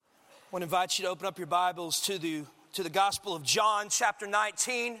I want to invite you to open up your Bibles to the Gospel of John, chapter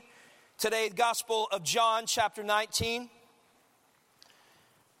 19. Today, the Gospel of John, chapter 19. I'm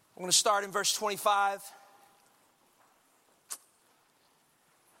going to start in verse 25.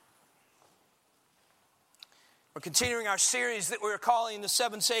 We're continuing our series that we're calling the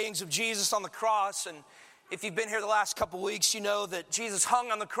 7 sayings of Jesus on the cross. And if you've been here the last couple weeks, you know that Jesus hung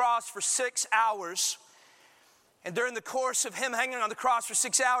on the cross for 6 hours. And during the course of him hanging on the cross for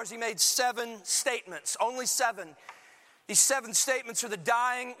 6 hours, he made 7 statements, only 7. These 7 statements are the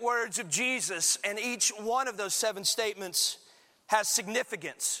dying words of Jesus, and each one of those 7 statements has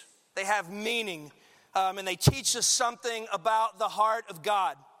significance. They have meaning, and they teach us something about the heart of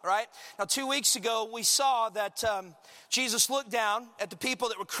God, right? Now, 2 weeks ago, we saw that Jesus looked down at the people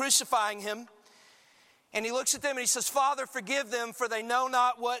that were crucifying him, and he looks at them and he says, "Father, forgive them, for they know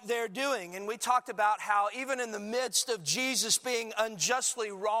not what they're doing." And we talked about how even in the midst of Jesus being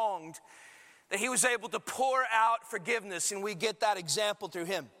unjustly wronged, that he was able to pour out forgiveness, and we get that example through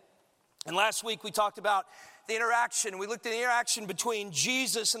him. And last week we talked about the interaction. We looked at the interaction between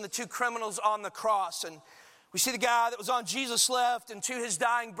Jesus and the 2 criminals on the cross. And we see the guy that was on Jesus' left, and to his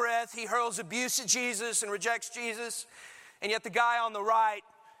dying breath, he hurls abuse at Jesus and rejects Jesus. And yet the guy on the right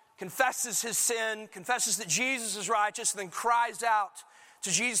confesses his sin, confesses that Jesus is righteous, and then cries out to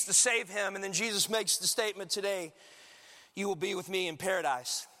Jesus to save him. And then Jesus makes the statement, "Today, you will be with me in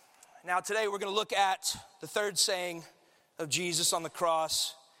paradise." Now today we're going to look at the 3rd saying of Jesus on the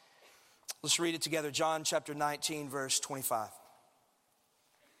cross. Let's read it together. John chapter 19, verse 25.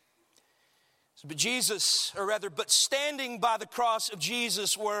 But standing by the cross of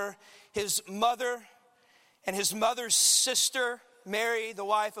Jesus were his mother and his mother's sister, Mary, the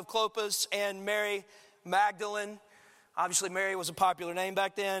wife of Clopas, and Mary Magdalene. Obviously, Mary was a popular name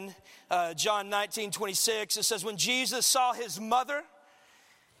back then. John 19:26, it says, when Jesus saw his mother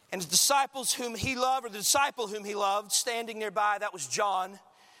and his disciples whom he loved, or the disciple whom he loved, standing nearby, that was John,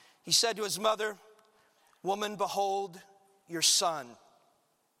 he said to his mother, "Woman, behold your son."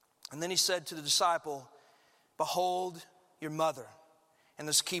 And then he said to the disciple, "Behold your mother." And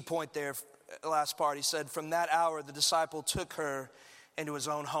this key point there, last part, he said, from that hour the disciple took her into his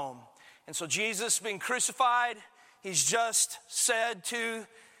own home. And so Jesus being crucified, he's just said to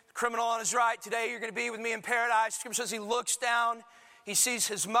the criminal on his right, "Today you're going to be with me in paradise." Scripture says he looks down, he sees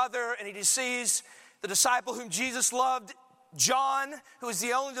his mother, and he sees the disciple whom Jesus loved, John, who was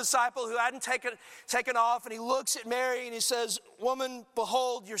the only disciple who hadn't taken off. And he looks at Mary and he says, "Woman,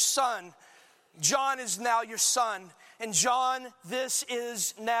 behold your son. John is now your son. And John, this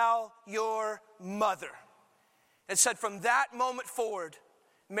is now your mother." It said from that moment forward,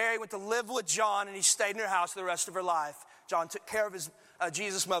 Mary went to live with John, and he stayed in her house the rest of her life. John took care of his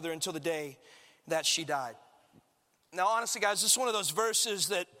Jesus' mother until the day that she died. Now, honestly, guys, this is one of those verses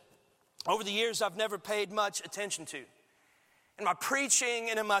that over the years I've never paid much attention to. In my preaching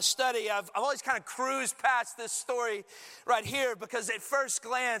and in my study, I've always kind of cruised past this story right here, because at first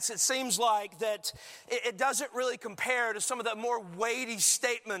glance it seems like that it doesn't really compare to some of the more weighty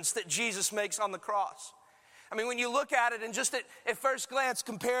statements that Jesus makes on the cross. I mean, when you look at it and just at first glance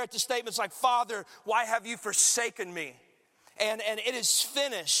compare it to statements like, "Father, why have you forsaken me?" And "it is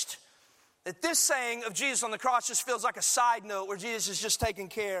finished." That this saying of Jesus on the cross just feels like a side note where Jesus is just taking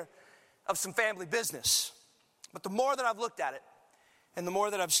care of some family business. But the more that I've looked at it and the more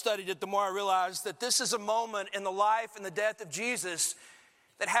that I've studied it, the more I realize that this is a moment in the life and the death of Jesus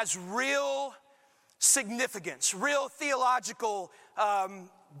that has real significance, real theological,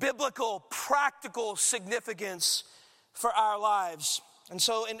 biblical, practical significance for our lives. And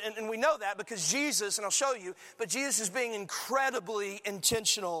so, and we know that because Jesus, and I'll show you, but Jesus is being incredibly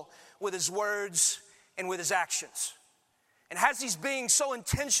intentional with his words and with his actions. And as he's being so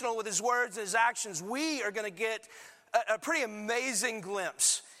intentional with his words and his actions, we are going to get a pretty amazing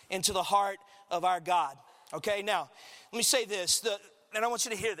glimpse into the heart of our God. Okay, now, let me say this, and I want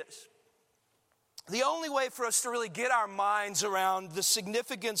you to hear this. The only way for us to really get our minds around the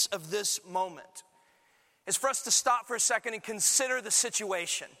significance of this moment is for us to stop for a second and consider the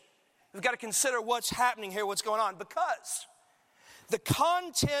situation. We've got to consider what's happening here, what's going on, because the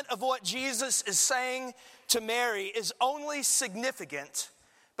content of what Jesus is saying to Mary is only significant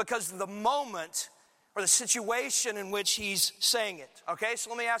because of the moment or the situation in which he's saying it. Okay, so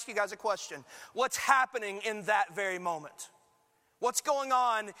let me ask you guys a question. What's happening in that very moment? What's going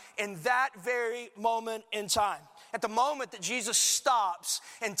on in that very moment in time? At the moment that Jesus stops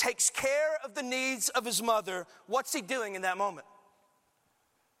and takes care of the needs of his mother, what's he doing in that moment?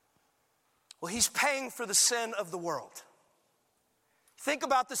 Well, he's paying for the sin of the world. Think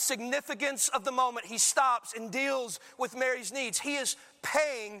about the significance of the moment he stops and deals with Mary's needs. He is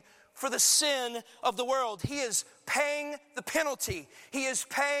paying for the sin of the world. He is paying the penalty. He is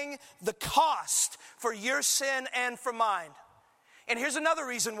paying the cost for your sin and for mine. And here's another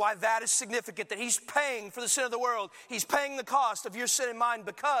reason why that is significant, that he's paying for the sin of the world. He's paying the cost of your sin and mine,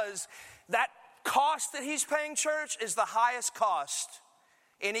 because that cost that he's paying, church, is the highest cost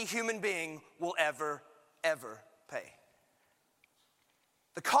any human being will ever pay.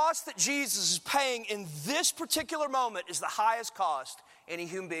 The cost that Jesus is paying in this particular moment is the highest cost any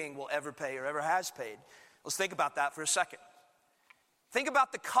human being will ever pay or ever has paid. Let's think about that for a second. Think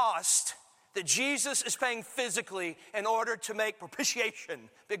about the cost that Jesus is paying physically in order to make propitiation,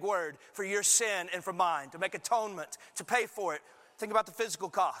 big word, for your sin and for mine, to make atonement, to pay for it. Think about the physical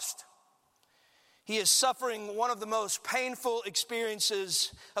cost. He is suffering one of the most painful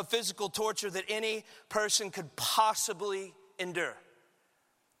experiences of physical torture that any person could possibly endure.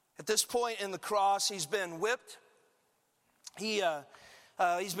 At this point in the cross, he's been whipped. He's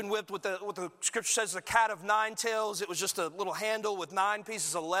been whipped with what the scripture says is a cat of nine tails. It was just a little handle with 9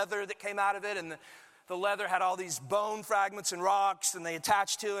 pieces of leather that came out of it, and the leather had all these bone fragments and rocks, and they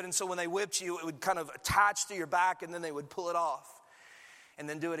attached to it, and so when they whipped you, it would kind of attach to your back, and then they would pull it off, and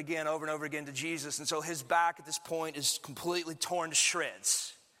then do it again over and over again to Jesus. And so his back at this point is completely torn to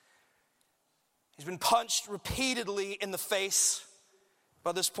shreds. He's been punched repeatedly in the face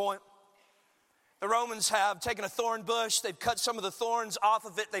by this point. The Romans have taken a thorn bush, they've cut some of the thorns off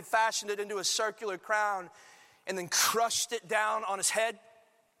of it, they've fashioned it into a circular crown, and then crushed it down on his head.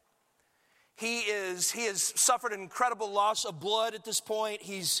 He has suffered an incredible loss of blood at this point.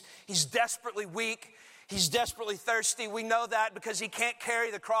 He's desperately weak. He's desperately thirsty. We know that because he can't carry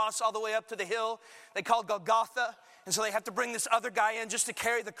the cross all the way up to the hill they call Golgotha. And so they have to bring this other guy in just to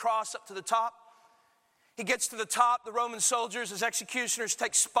carry the cross up to the top. He gets to the top. The Roman soldiers, his executioners,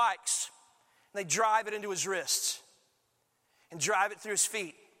 take spikes. And they drive it into his wrists and drive it through his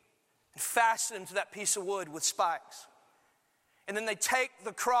feet and fasten him to that piece of wood with spikes. And then they take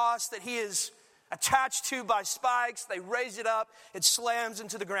the cross that he is attached to by spikes, they raise it up, it slams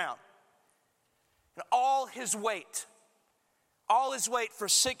into the ground. And all his weight for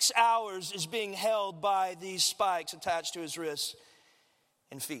 6 hours is being held by these spikes attached to his wrists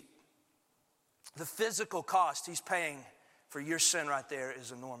and feet. The physical cost he's paying for your sin right there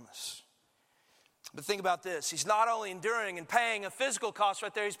is enormous. But think about this. He's not only enduring and paying a physical cost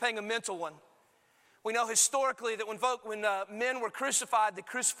right there, he's paying a mental one. We know historically that when men were crucified, they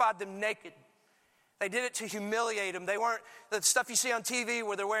crucified them naked. They did it to humiliate them. They weren't, the stuff you see on TV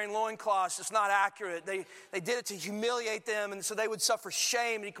where they're wearing loincloths, it's not accurate. They did it to humiliate them, and so they would suffer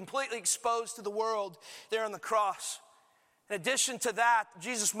shame and be completely exposed to the world there on the cross. In addition to that,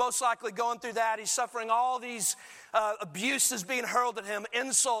 Jesus most likely going through that, he's suffering all these abuses being hurled at him,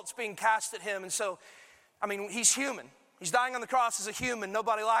 insults being cast at him. And so, he's human. He's dying on the cross as a human.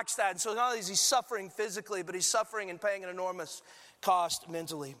 Nobody likes that. And so not only is he suffering physically, but he's suffering and paying an enormous cost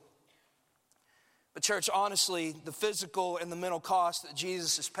mentally. But church, honestly, the physical and the mental cost that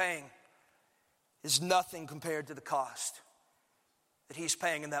Jesus is paying is nothing compared to the cost that he's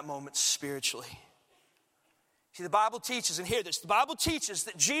paying in that moment spiritually. See, the Bible teaches, and hear this, the Bible teaches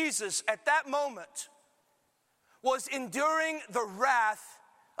that Jesus at that moment was enduring the wrath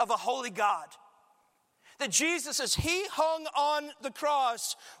of a holy God. That Jesus, as he hung on the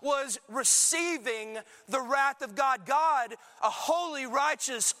cross, was receiving the wrath of God. God, a holy,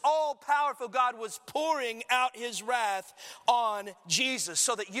 righteous, all-powerful God, was pouring out his wrath on Jesus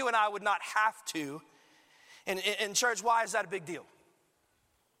so that you and I would not have to. And church, why is that a big deal?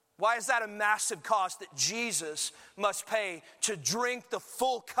 Why is that a massive cost that Jesus must pay to drink the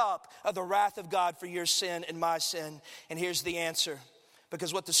full cup of the wrath of God for your sin and my sin? And here's the answer.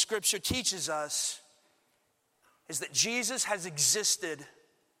 Because what the scripture teaches us is that Jesus has existed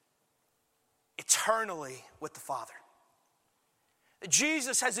eternally with the Father. That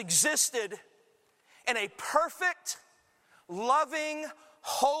Jesus has existed in a perfect, loving,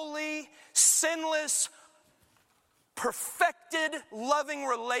 holy, sinless, perfected, loving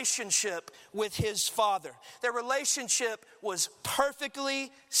relationship with his Father. Their relationship was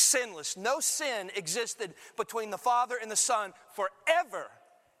perfectly sinless. No sin existed between the Father and the Son forever,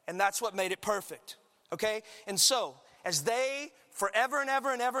 and that's what made it perfect. Okay? And so, as they forever and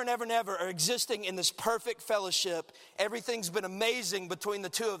ever and ever and ever and ever are existing in this perfect fellowship, everything's been amazing between the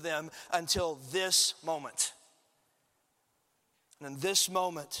two of them until this moment. And in this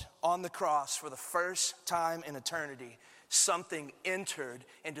moment on the cross, for the first time in eternity, something entered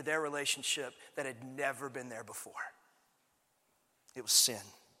into their relationship that had never been there before. It was sin.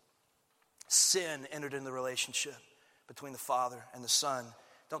 Sin entered into the relationship between the Father and the Son.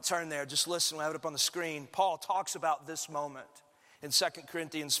 Don't turn there, just listen, we'll have it up on the screen. Paul talks about this moment In 2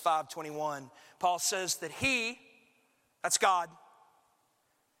 Corinthians 5:21, Paul says that he, that's God,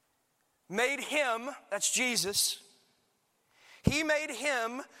 made him, that's Jesus, he made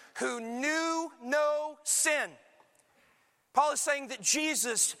him who knew no sin. Paul is saying that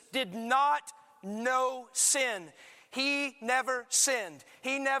Jesus did not know sin. He never sinned.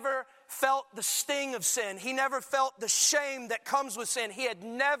 He never felt the sting of sin. He never felt the shame that comes with sin. He had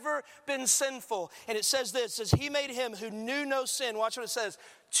never been sinful. And it says this, it says, he made him who knew no sin, watch what it says,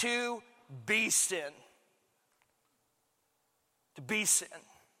 to be sin. To be sin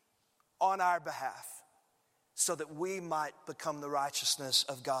on our behalf, so that we might become the righteousness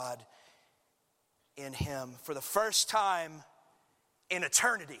of God in him. For the first time in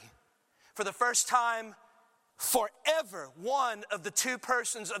eternity, for the first time forever, one of the two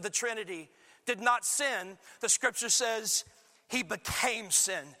persons of the Trinity did not sin. The scripture says he became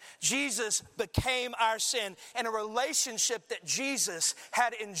sin. Jesus became our sin, and a relationship that Jesus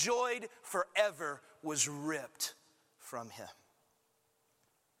had enjoyed forever was ripped from him.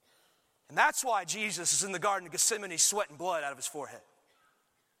 And that's why Jesus is in the Garden of Gethsemane sweating blood out of his forehead.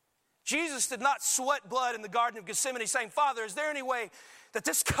 Jesus did not sweat blood in the Garden of Gethsemane saying, Father, is there any way that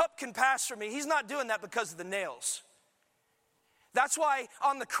this cup can pass from me? He's not doing that because of the nails. That's why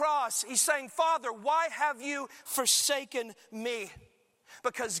on the cross, he's saying, Father, why have you forsaken me?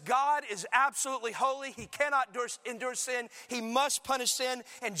 Because God is absolutely holy. He cannot endure sin. He must punish sin.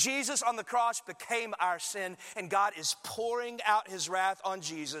 And Jesus on the cross became our sin. And God is pouring out his wrath on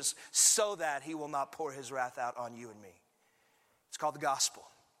Jesus so that he will not pour his wrath out on you and me. It's called the gospel.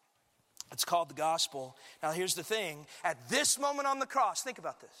 It's called the gospel. Now here's the thing. At this moment on the cross, think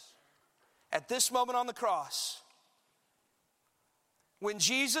about this. At this moment on the cross, when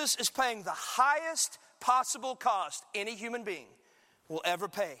Jesus is paying the highest possible cost any human being will ever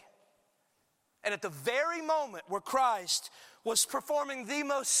pay. And at the very moment where Christ was performing the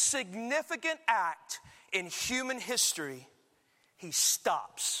most significant act in human history, he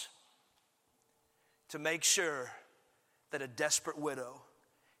stops to make sure that a desperate widow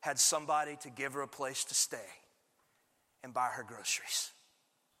had somebody to give her a place to stay and buy her groceries.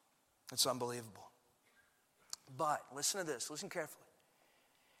 It's unbelievable. But listen to this, listen carefully.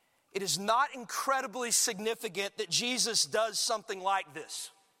 It is not incredibly significant that Jesus does something like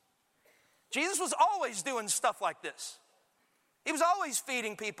this. Jesus was always doing stuff like this. He was always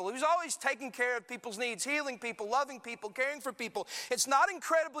feeding people. He was always taking care of people's needs, healing people, loving people, caring for people. It's not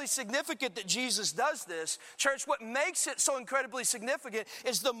incredibly significant that Jesus does this. Church, what makes it so incredibly significant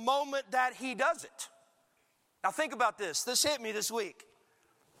is the moment that he does it. Now think about this. This hit me this week.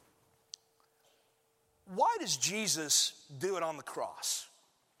 Why does Jesus do it on the cross?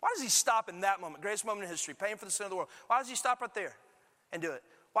 Why does he stop in that moment, greatest moment in history, paying for the sin of the world? Why does he stop right there and do it?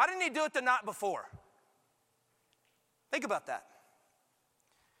 Why didn't he do it the night before? Think about that.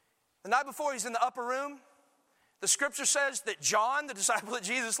 The night before, he's in the upper room. The scripture says that John, the disciple that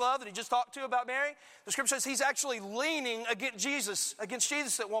Jesus loved, that he just talked to about Mary, the scripture says he's actually leaning against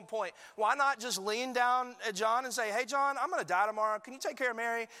Jesus at one point. Why not just lean down at John and say, hey, John, I'm going to die tomorrow. Can you take care of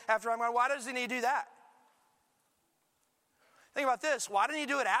Mary after I'm gone? Why does he need to do that? Think about this. Why didn't he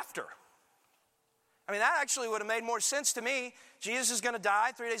do it after? I mean, that actually would have made more sense to me. Jesus is going to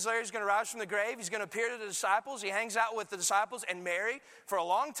die. 3 days later, he's going to rise from the grave. He's going to appear to the disciples. He hangs out with the disciples and Mary for a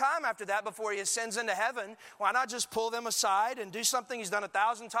long time after that before he ascends into heaven. Why not just pull them aside and do something he's done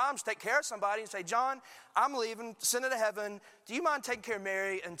 1,000 times, take care of somebody and say, John, I'm leaving, send it to heaven. Do you mind taking care of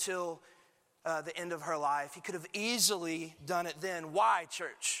Mary until the end of her life? He could have easily done it then. Why,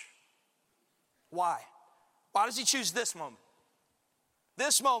 church? Why? Why does he choose this moment?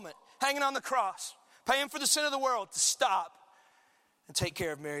 This moment, hanging on the cross, paying for the sin of the world, to stop and take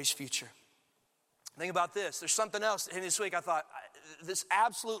care of Mary's future. Think about this. There's something else that hit me this week. I thought, this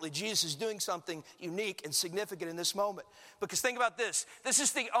absolutely, Jesus is doing something unique and significant in this moment. Because think about this. This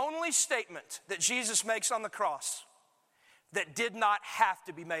is the only statement that Jesus makes on the cross that did not have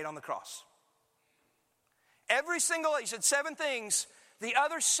to be made on the cross. He said 7 things. The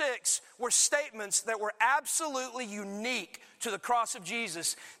other 6 were statements that were absolutely unique to the cross of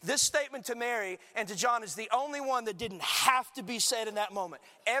Jesus. This statement to Mary and to John is the only one that didn't have to be said in that moment.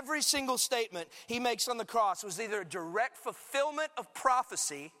 Every single statement he makes on the cross was either a direct fulfillment of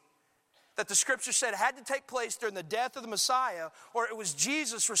prophecy that the scripture said had to take place during the death of the Messiah, or it was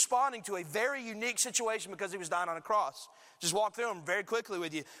Jesus responding to a very unique situation because he was dying on a cross. Just walk through them very quickly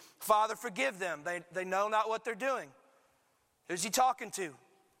with you. Father, forgive them. They know not what they're doing. Who's he talking to?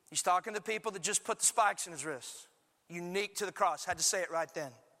 He's talking to people that just put the spikes in his wrists. Unique to the cross. Had to say it right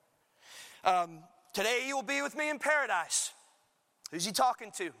then. Today you will be with me in paradise. Who's he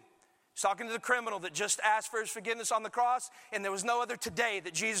talking to? He's He's talking to the criminal that just asked for his forgiveness on the cross, and there was no other today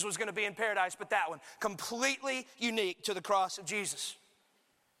that Jesus was going to be in paradise but that one. Completely unique to the cross of Jesus.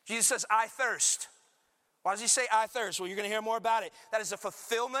 Jesus says, I thirst. Why does he say, I thirst? Well, you're going to hear more about it. That is a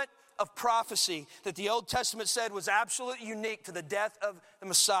fulfillment of prophecy that the Old Testament said was absolutely unique to the death of the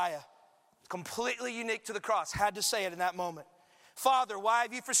Messiah. Completely unique to the cross. Had to say it in that moment. Father, why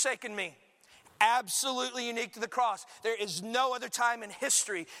have you forsaken me? Absolutely unique to the cross. There is no other time in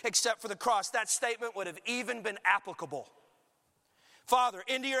history except for the cross. That statement would have even been applicable. Father,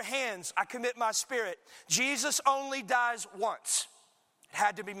 into your hands I commit my spirit. Jesus only dies once. It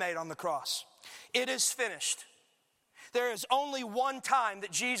had to be made on the cross. It is finished. There is only one time that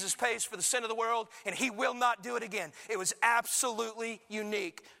Jesus pays for the sin of the world, and he will not do it again. It was absolutely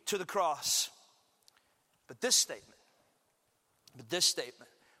unique to the cross. But this statement,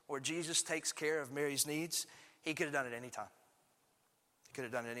 where Jesus takes care of Mary's needs, he could have done it any time. He could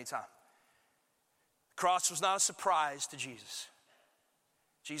have done it any time. The cross was not a surprise to Jesus.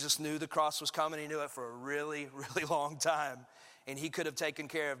 Jesus knew the cross was coming. He knew it for a really, really long time. And he could have taken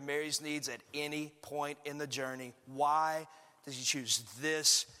care of Mary's needs at any point in the journey. Why does he choose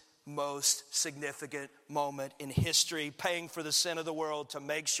this most significant moment in history, paying for the sin of the world to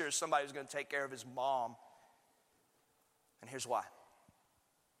make sure somebody was going to take care of his mom? And here's why.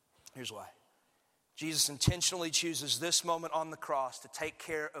 Here's why. Jesus intentionally chooses this moment on the cross to take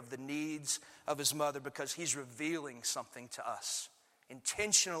care of the needs of his mother because he's revealing something to us.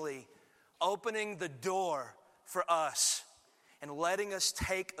 Intentionally opening the door for us and letting us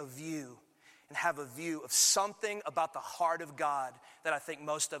take a view and have a view of something about the heart of God that I think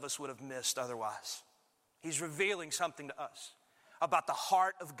most of us would have missed otherwise. He's revealing something to us about the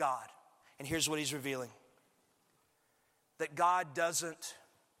heart of God. And here's what he's revealing. That God doesn't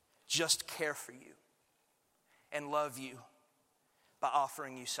just care for you and love you by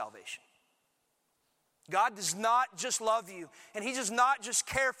offering you salvation. God does not just love you, and he does not just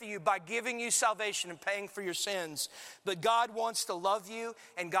care for you by giving you salvation and paying for your sins, but God wants to love you,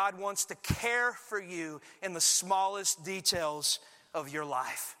 and God wants to care for you in the smallest details of your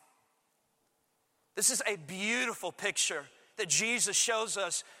life. This is a beautiful picture that Jesus shows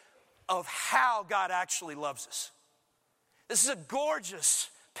us of how God actually loves us. This is a gorgeous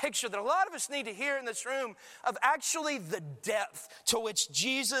picture that a lot of us need to hear in this room of actually the depth to which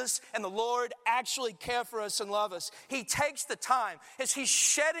Jesus and the Lord actually care for us and love us. He takes the time as he's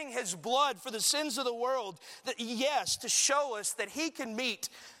shedding his blood for the sins of the world, that yes, to show us that he can meet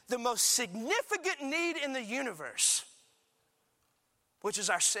the most significant need in the universe, which is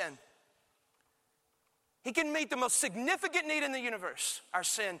our sin. He can meet the most significant need in the universe, our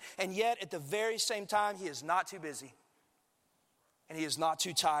sin, and yet at the very same time, he is not too busy. And he is not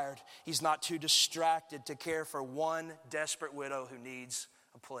too tired. He's not too distracted to care for one desperate widow who needs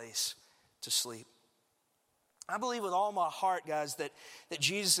a place to sleep. I believe with all my heart, guys, that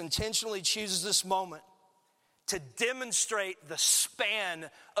Jesus intentionally chooses this moment to demonstrate the span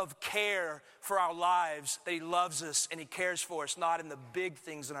of care for our lives, that he loves us and he cares for us, not in the big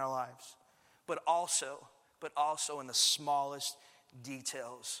things in our lives, but also in the smallest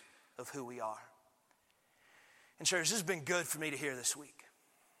details of who we are. And church, this has been good for me to hear this week.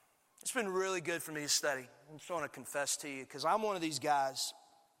 It's been really good for me to study. I just want to confess to you, because I'm one of these guys,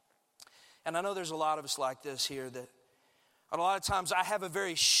 and I know there's a lot of us like this here, that a lot of times I have a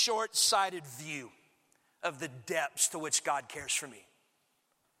very short-sighted view of the depths to which God cares for me.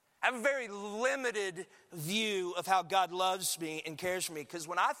 I have a very limited view of how God loves me and cares for me, because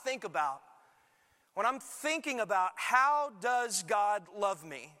when I'm thinking about how does God love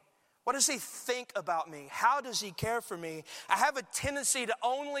me, what does he think about me? How does he care for me? I have a tendency to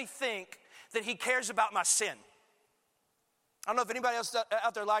only think that he cares about my sin. I don't know if anybody else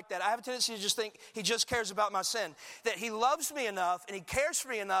out there like that. I have a tendency to just think he just cares about my sin. That he loves me enough and he cares for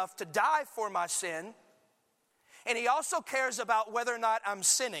me enough to die for my sin. And he also cares about whether or not I'm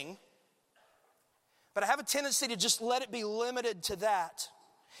sinning. But I have a tendency to just let it be limited to that.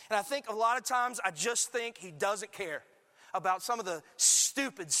 And I think a lot of times I just think he doesn't care about some of the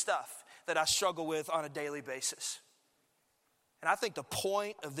stupid stuff that I struggle with on a daily basis. And I think the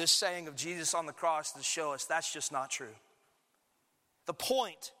point of this saying of Jesus on the cross is to show us that's just not true. The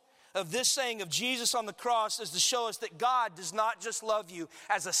point of this saying of Jesus on the cross is to show us that God does not just love you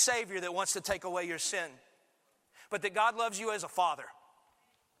as a Savior that wants to take away your sin, but that God loves you as a Father.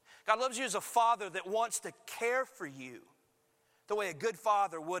 God loves you as a Father that wants to care for you the way a good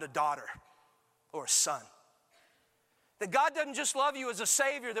father would a daughter or a son. That God doesn't just love you as a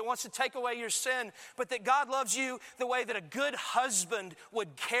Savior that wants to take away your sin, but that God loves you the way that a good husband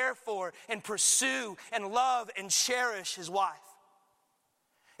would care for and pursue and love and cherish his wife.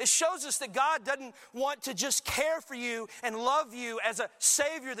 It shows us that God doesn't want to just care for you and love you as a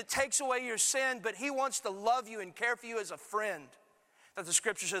Savior that takes away your sin, but He wants to love you and care for you as a friend that the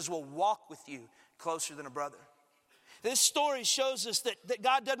Scripture says will walk with you closer than a brother. This story shows us that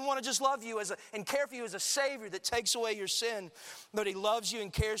God doesn't want to just love you and care for you as a Savior that takes away your sin, but He loves you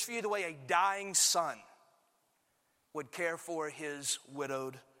and cares for you the way a dying son would care for his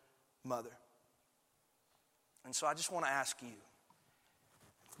widowed mother. And so I just want to ask you,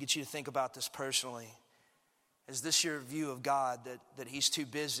 get you to think about this personally. Is this your view of God, that He's too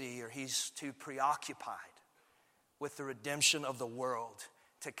busy or He's too preoccupied with the redemption of the world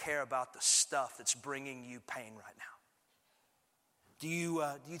to care about the stuff that's bringing you pain right now? Do you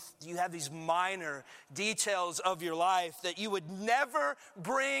have these minor details of your life that you would never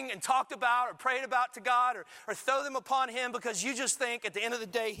bring and talked about or prayed about to God or throw them upon Him because you just think at the end of the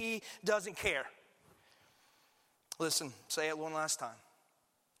day He doesn't care? Listen, say it one last time.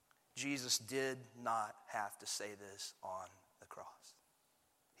 Jesus did not have to say this on the cross.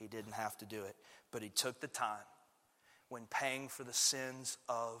 He didn't have to do it, but He took the time when paying for the sins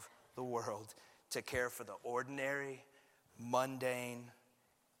of the world to care for the ordinary, mundane,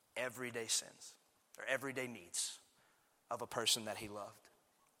 everyday sins or everyday needs of a person that He loved.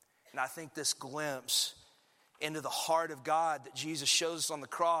 And I think this glimpse into the heart of God that Jesus shows us on the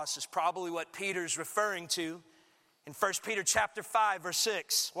cross is probably what Peter's referring to in 1 Peter chapter 5, verse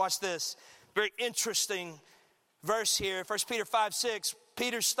 6. Watch this. Very interesting verse here. 1 Peter 5, 6.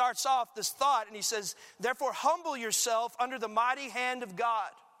 Peter starts off this thought and he says, therefore humble yourself under the mighty hand of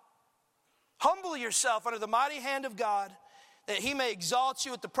God. Humble yourself under the mighty hand of God, that He may exalt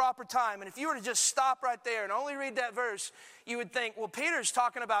you at the proper time. And if you were to just stop right there and only read that verse, you would think, well, Peter's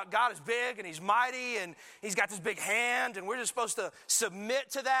talking about God is big and He's mighty and He's got this big hand and we're just supposed to submit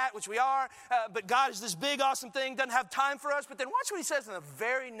to that, which we are. But God is this big, awesome thing, doesn't have time for us. But then watch what He says in the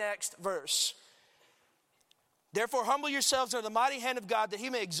very next verse. Therefore, humble yourselves under the mighty hand of God, that He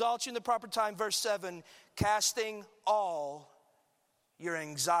may exalt you in the proper time. Verse 7, casting all your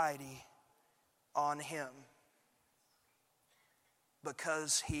anxiety on Him,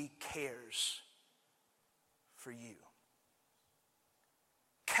 because He cares for you.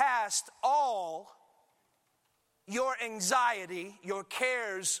 Cast all your anxiety, your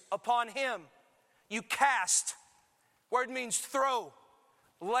cares upon Him. You cast. Word means throw,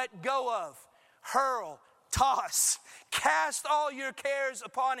 let go of, hurl, toss. Cast all your cares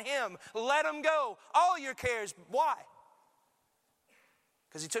upon Him. Let them go. All your cares. Why?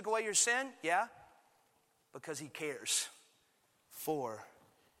 Because He took away your sin? Yeah. Because He cares for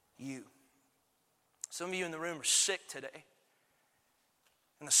you. Some of you in the room are sick today.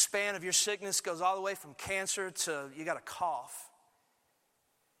 And the span of your sickness goes all the way from cancer to you got a cough.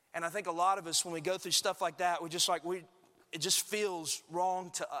 And I think a lot of us, when we go through stuff like that, it just feels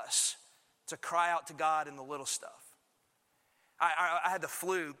wrong to us to cry out to God in the little stuff. I had the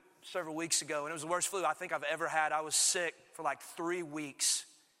flu several weeks ago, and it was the worst flu I think I've ever had. I was sick for like 3 weeks.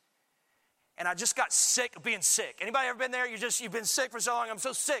 And I just got sick of being sick. Anybody ever been there? You've been sick for so long. I'm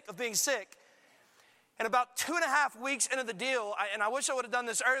so sick of being sick. And about 2.5 weeks into the deal, I wish I would have done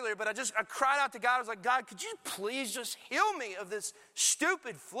this earlier, but I cried out to God. I was like, God, could you please just heal me of this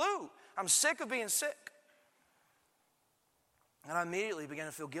stupid flu? I'm sick of being sick. And I immediately began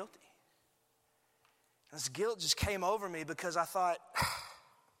to feel guilty. And this guilt just came over me because I thought,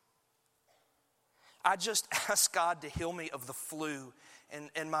 I just asked God to heal me of the flu,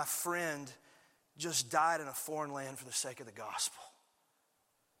 and my friend just died in a foreign land for the sake of the gospel.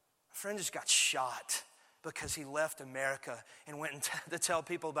 My friend just got shot because he left America and went to tell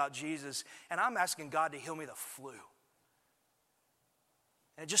people about Jesus. And I'm asking God to heal me of the flu.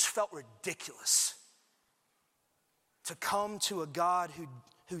 And it just felt ridiculous to come to a God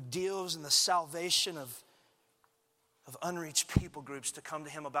who deals in the salvation of unreached people groups, to come to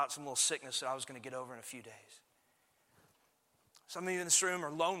Him about some little sickness that I was going to get over in a few days. Some of you in this room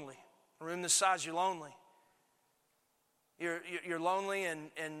are lonely. A room this size, you're lonely. You're lonely and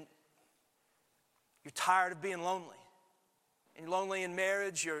you're tired of being lonely. And you're lonely in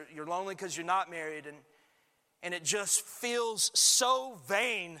marriage. You're lonely because you're not married. And it just feels so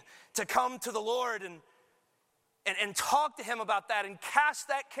vain to come to the Lord and talk to Him about that and cast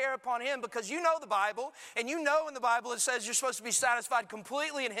that care upon Him, because you know the Bible, and you know in the Bible it says you're supposed to be satisfied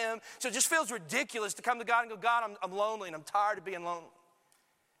completely in Him. So it just feels ridiculous to come to God and go, God, I'm lonely and I'm tired of being lonely.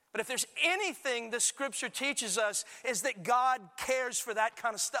 But if there's anything the Scripture teaches us, is that God cares for that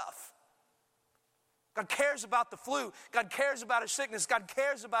kind of stuff. God cares about the flu. God cares about our sickness. God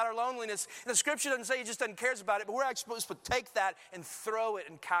cares about our loneliness. And the Scripture doesn't say He just doesn't care about it, but we're actually supposed to take that and throw it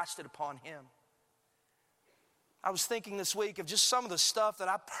and cast it upon Him. I was thinking this week of just some of the stuff that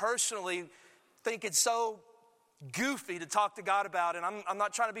I personally think it's so goofy to talk to God about. And I'm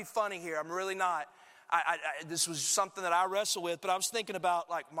not trying to be funny here. I'm really not. This was something that I wrestle with, but I was thinking about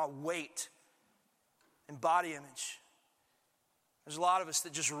like my weight and body image. There's a lot of us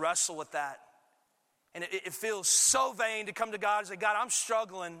that just wrestle with that. And it feels so vain to come to God and say, God, I'm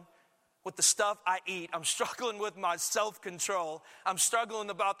struggling with the stuff I eat. I'm struggling with my self-control. I'm struggling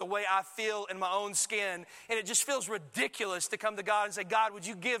about the way I feel in my own skin. And it just feels ridiculous to come to God and say, God, would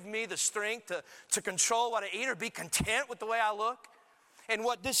you give me the strength to control what I eat or be content with the way I look? And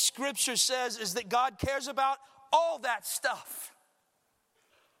what this scripture says is that God cares about all that stuff.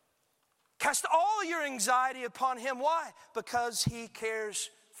 Cast all your anxiety upon him. Why? Because he cares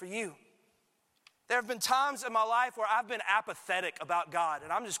for you. There have been times in my life where I've been apathetic about God,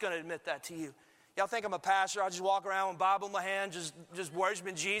 and I'm just going to admit that to you. Y'all think I'm a pastor? I just walk around with a Bible in my hand, just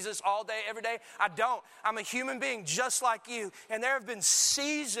worshiping Jesus all day, every day. I don't. I'm a human being just like you, and there have been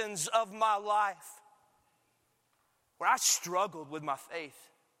seasons of my life where I struggled with my faith.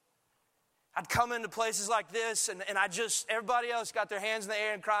 I'd come into places like this, and everybody else got their hands in the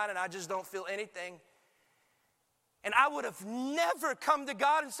air and crying, and I just don't feel anything. And I would have never come to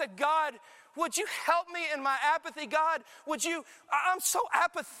God and said, God, would you help me in my apathy? God, I'm so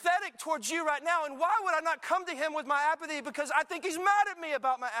apathetic towards you right now. And why would I not come to him with my apathy? Because I think he's mad at me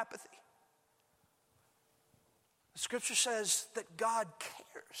about my apathy. The scripture says that God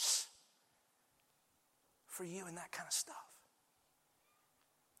cares for you in that kind of stuff.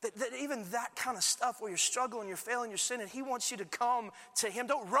 That even that kind of stuff where you're struggling, you're failing, you're sinning, he wants you to come to him.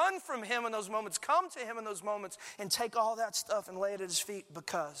 Don't run from him in those moments. Come to him in those moments and take all that stuff and lay it at his feet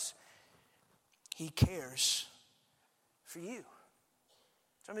because he cares for you.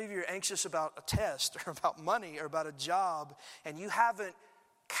 Some of you are anxious about a test or about money or about a job, and you haven't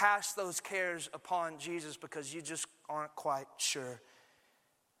cast those cares upon Jesus because you just aren't quite sure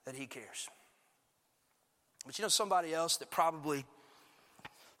that he cares. But you know somebody else that probably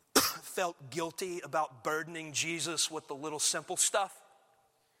felt guilty about burdening Jesus with the little simple stuff?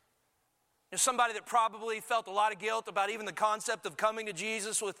 You know, somebody that probably felt a lot of guilt about even the concept of coming to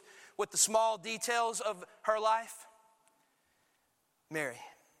Jesus with the small details of her life? Mary.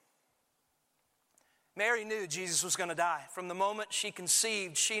 Mary knew Jesus was going to die. From the moment she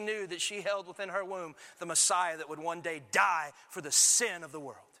conceived, she knew that she held within her womb the Messiah that would one day die for the sin of the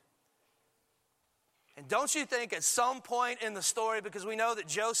world. And don't you think at some point in the story, because we know that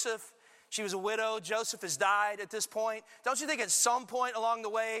Joseph, she was a widow, Joseph has died at this point. Don't you think at some point along the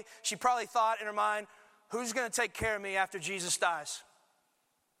way, she probably thought in her mind, who's going to take care of me after Jesus dies?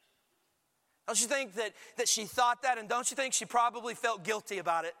 Don't you think that she thought that? And don't you think she probably felt guilty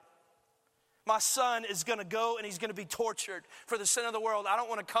about it? My son is going to go and he's going to be tortured for the sin of the world. I don't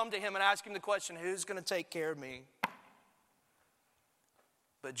want to come to him and ask him the question, who's going to take care of me?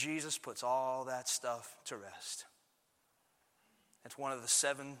 But Jesus puts all that stuff to rest. It's one of the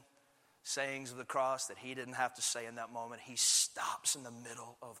 7 sayings of the cross that he didn't have to say in that moment. He stops in the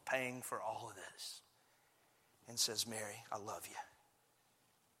middle of paying for all of this and says, Mary, I love you.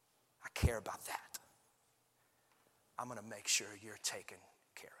 I care about that. I'm going to make sure you're taken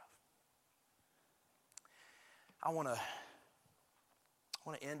care of. I want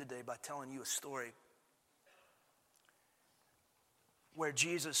to end today by telling you a story where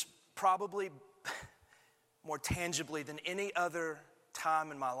Jesus probably more tangibly than any other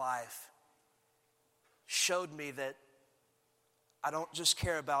time in my life showed me that I don't just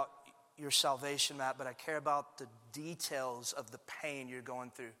care about your salvation, Matt, but I care about the details of the pain you're going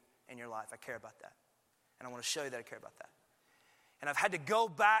through in your life. I care about that. And I want to show you that I care about that. And I've had to go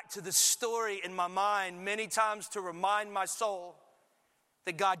back to the story in my mind many times to remind my soul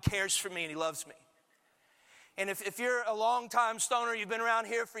that God cares for me and he loves me. And if you're a long-time stoner, you've been around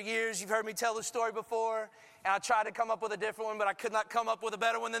here for years, you've heard me tell this story before, and I tried to come up with a different one, but I could not come up with a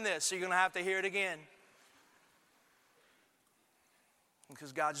better one than this, so you're going to have to hear it again.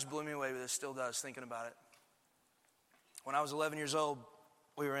 Because God just blew me away with this, still does, thinking about it. When I was 11 years old,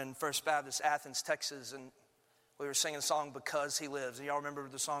 we were in First Baptist, Athens, Texas, and we were singing the song, Because He Lives. And y'all remember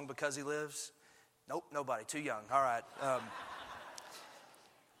the song, Because He Lives? Nope, nobody, too young. All right.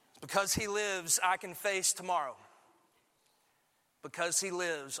 Because He lives, I can face tomorrow. Because He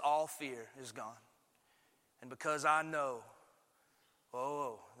lives, all fear is gone. And because I know,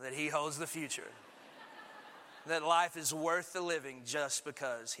 that He holds the future, that life is worth the living just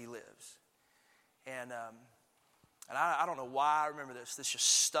because He lives. And I don't know why I remember this. This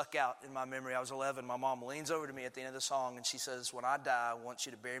just stuck out in my memory. I was 11. My mom leans over to me at the end of the song and she says, when I die, I want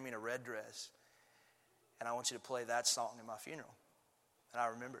you to bury me in a red dress. And I want you to play that song in my funeral. And I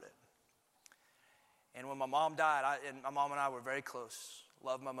remembered it. And when my mom died, my mom and I were very close.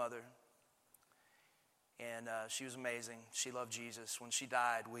 Loved my mother. And she was amazing. She loved Jesus. When she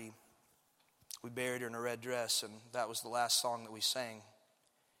died, we buried her in a red dress, and that was the last song that we sang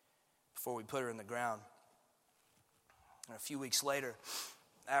before we put her in the ground. And a few weeks later,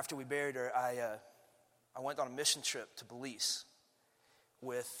 after we buried her, I went on a mission trip to Belize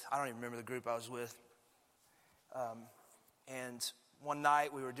with, I don't even remember the group I was with. And one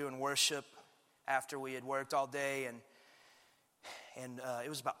night we were doing worship after we had worked all day, and it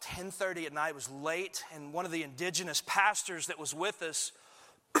was about 10:30 at night. It was late, and one of the indigenous pastors that was with us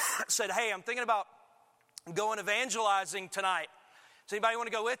said, "Hey, I'm thinking about going evangelizing tonight. Does anybody want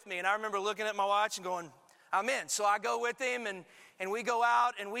to go with me?" And I remember looking at my watch and going, "I'm in." So I go with him, and we go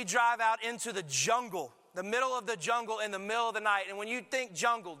out, and we drive out into the jungle, the middle of the jungle in the middle of the night. And when you think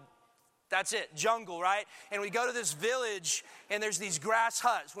jungle, that's it, jungle, right? And we go to this village, and there's these grass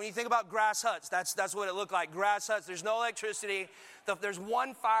huts. When you think about grass huts, that's what it looked like, grass huts. There's no electricity. There's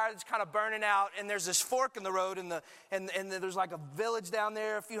one fire that's kind of burning out, and there's this fork in the road, and there's like a village down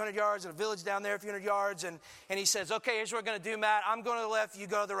there a few hundred yards, and a village down there a few hundred yards. And he says, "Okay, here's what we're going to do, Matt. I'm going to the left, you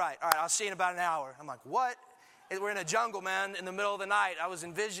go to the right. All right, I'll see you in about an hour." I'm like, "What?" We're in a jungle, man, in the middle of the night. I was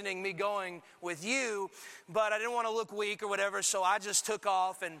envisioning me going with you, but I didn't want to look weak or whatever, so I just took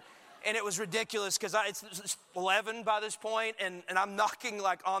off, and it was ridiculous because it's 11 by this point, and I'm knocking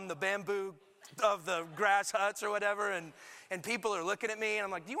like on the bamboo of the grass huts or whatever, and people are looking at me, and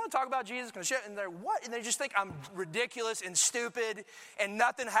I'm like, "Do you want to talk about Jesus?" Can I share? And they're, "What?" And they just think I'm ridiculous and stupid, and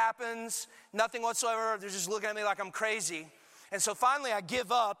nothing happens, nothing whatsoever. They're just looking at me like I'm crazy. And so finally I give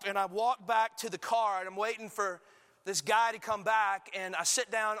up, and I walk back to the car, and I'm waiting for this guy to come back, and I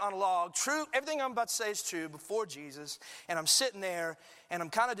sit down on a log. True, everything I'm about to say is true before Jesus, and I'm sitting there, and I'm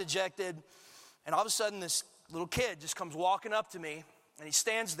kind of dejected, and all of a sudden this little kid just comes walking up to me, and he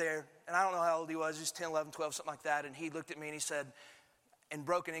stands there, and I don't know how old he was, he was 10, 11, 12, something like that, and he looked at me and he said, in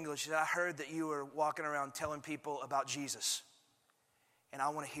broken English, he said, "I heard that you were walking around telling people about Jesus, and I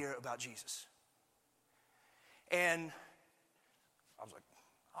want to hear about Jesus." And I was like,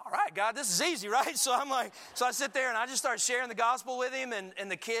 "All right, God, this is easy, right?" So I sit there and I just start sharing the gospel with him,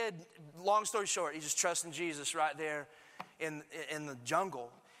 and the kid, long story short, he's just trusting Jesus right there in the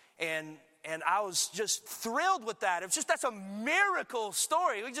jungle. And I was just thrilled with that. It's just, that's a miracle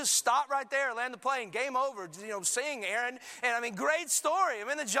story. We just stopped right there, land the plane, game over, sing, Aaron. And I mean, great story. I'm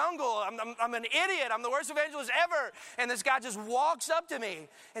in the jungle. I'm an idiot. I'm the worst evangelist ever. And this guy just walks up to me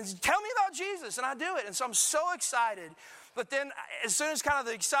and says, "Tell me about Jesus." And I do it. And so I'm so excited. But then as soon as kind of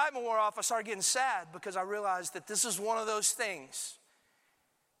the excitement wore off, I started getting sad because I realized that this is one of those things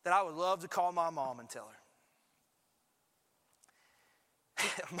that I would love to call my mom and tell her.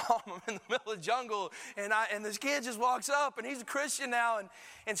 "Mom, I'm in the middle of the jungle, and this kid just walks up, and he's a Christian now."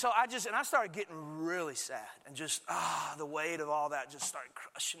 And so I started getting really sad, and just, the weight of all that just started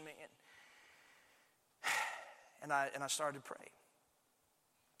crushing me. And I started to pray.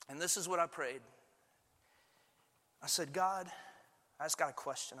 And this is what I prayed. I said, "God," I just got a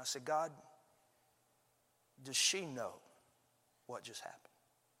question. I said, "God, does she know what just happened?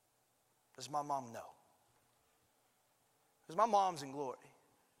 Does my mom know?" Because my mom's in glory.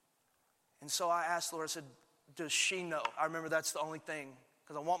 And so I asked the Lord, I said, "Does she know?" I remember that's the only thing,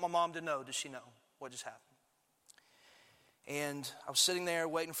 because I want my mom to know, does she know what just happened? And I was sitting there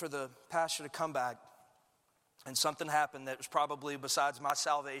waiting for the pastor to come back, and something happened that was probably, besides my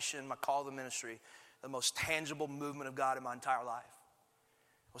salvation, my call to the ministry, the most tangible movement of God in my entire life.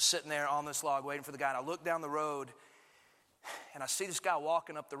 I was sitting there on this log waiting for the guy, and I look down the road, and I see this guy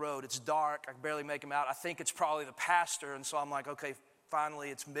walking up the road. It's dark. I can barely make him out. I think it's probably the pastor, and so I'm like, okay,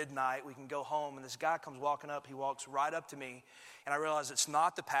 finally it's midnight. We can go home. And this guy comes walking up. He walks right up to me, and I realize it's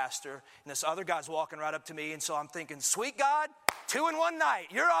not the pastor, and this other guy's walking right up to me, and so I'm thinking, sweet God, 2 in 1 night.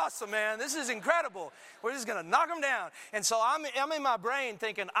 You're awesome, man. This is incredible. We're just going to knock him down. And so I'm in my brain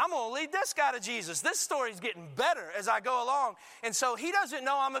thinking, I'm going to lead this guy to Jesus. This story's getting better as I go along. And so he doesn't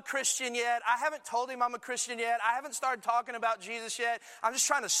know I'm a Christian yet. I haven't told him I'm a Christian yet. I haven't started talking about Jesus yet. I'm just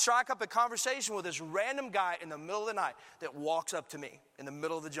trying to strike up a conversation with this random guy in the middle of the night that walks up to me in the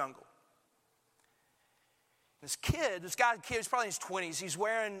middle of the jungle. This guy, he's probably in his 20s. He's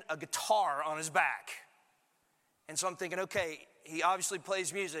wearing a guitar on his back. And so I'm thinking, okay, he obviously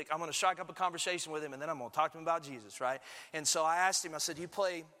plays music. I'm going to strike up a conversation with him, and then I'm going to talk to him about Jesus, right? And so I asked him, I said, "Do you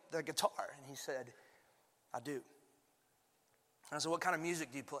play the guitar?" And he said, "I do." And I said, "What kind of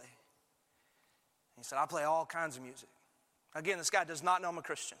music do you play?" And he said, "I play all kinds of music." Again, this guy does not know I'm a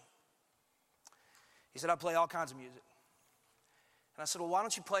Christian. He said, "I play all kinds of music." And I said, "Well, why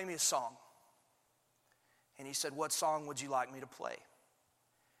don't you play me a song?" And he said, "What song would you like me to play?"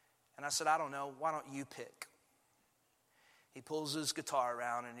 And I said, I don't know. Why don't you pick? He pulls his guitar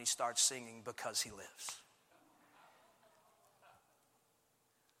around and he starts singing Because He Lives.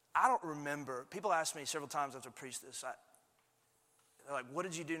 I don't remember. People ask me several times after I preached this, they're like, what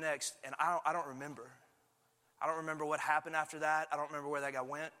did you do next? And I don't remember. I don't remember what happened after that. I don't remember where that guy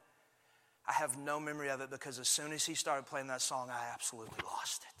went. I have no memory of it because as soon as he started playing that song, I absolutely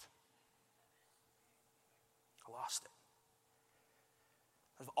lost it. I lost it.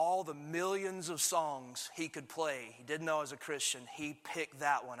 Of all the millions of songs he could play, he didn't know as a Christian, he picked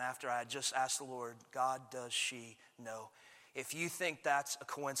that one after I had just asked the Lord, God, does she know? If you think that's a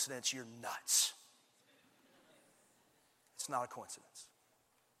coincidence, you're nuts. It's not a coincidence.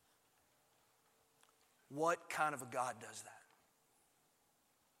 What kind of a God does that?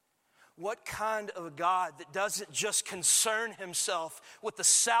 What kind of a God that doesn't just concern himself with the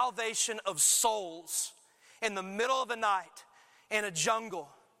salvation of souls in the middle of the night in a jungle?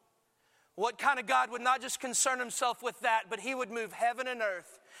 What kind of God would not just concern himself with that, but he would move heaven and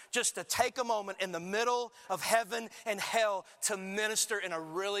earth just to take a moment in the middle of heaven and hell to minister in a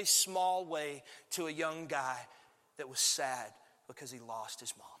really small way to a young guy that was sad because he lost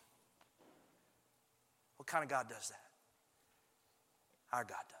his mom? What kind of God does that? Our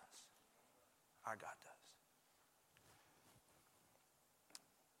God does. Our God does.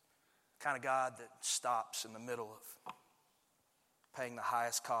 The kind of God that stops in the middle of paying the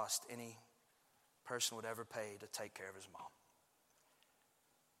highest cost any person would ever pay to take care of his mom.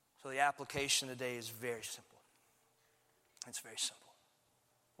 So the application today is very simple. It's very simple.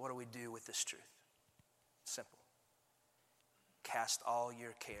 What do we do with this truth? Simple. Cast all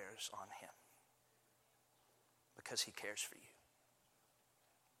your cares on him because he cares for you.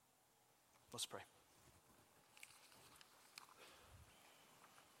 Let's pray.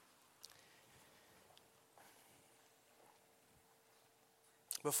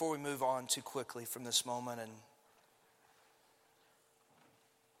 Before we move on too quickly from this moment and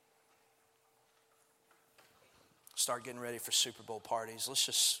start getting ready for Super Bowl parties,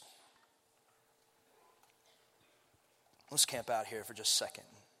 let's camp out here for just a second.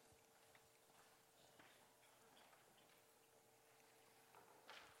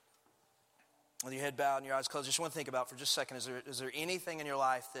 With your head bowed and your eyes closed, I just want to think about for just a second, is there anything in your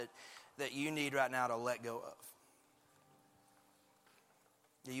life that you need right now to let go of?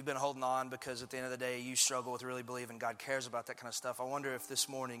 You've been holding on because at the end of the day, you struggle with really believing God cares about that kind of stuff. I wonder if this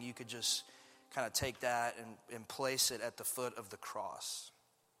morning you could just kind of take that and place it at the foot of the cross,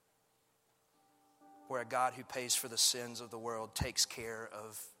 where a God who pays for the sins of the world takes care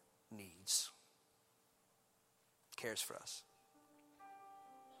of needs, cares for us.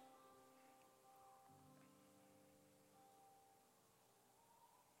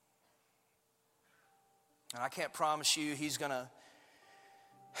 And I can't promise you he's going to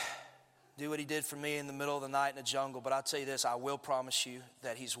do what he did for me in the middle of the night in the jungle, but I'll tell you this, I will promise you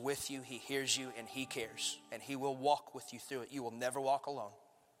that he's with you, he hears you, and he cares. And he will walk with you through it. You will never walk alone.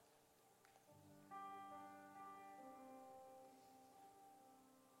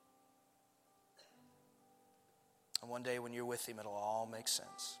 And one day when you're with him, it'll all make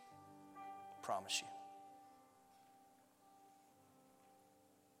sense. I promise you.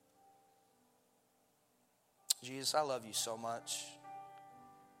 Jesus, I love you so much.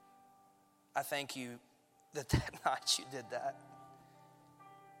 I thank you that night you did that.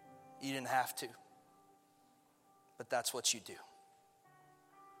 You didn't have to, but that's what you do.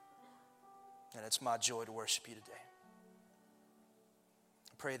 And it's my joy to worship you today.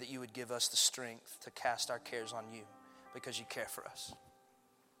 I pray that you would give us the strength to cast our cares on you because you care for us.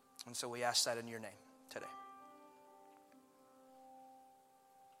 And so we ask that in your name today.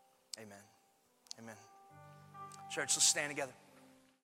 Amen. Amen. Church, let's stand together.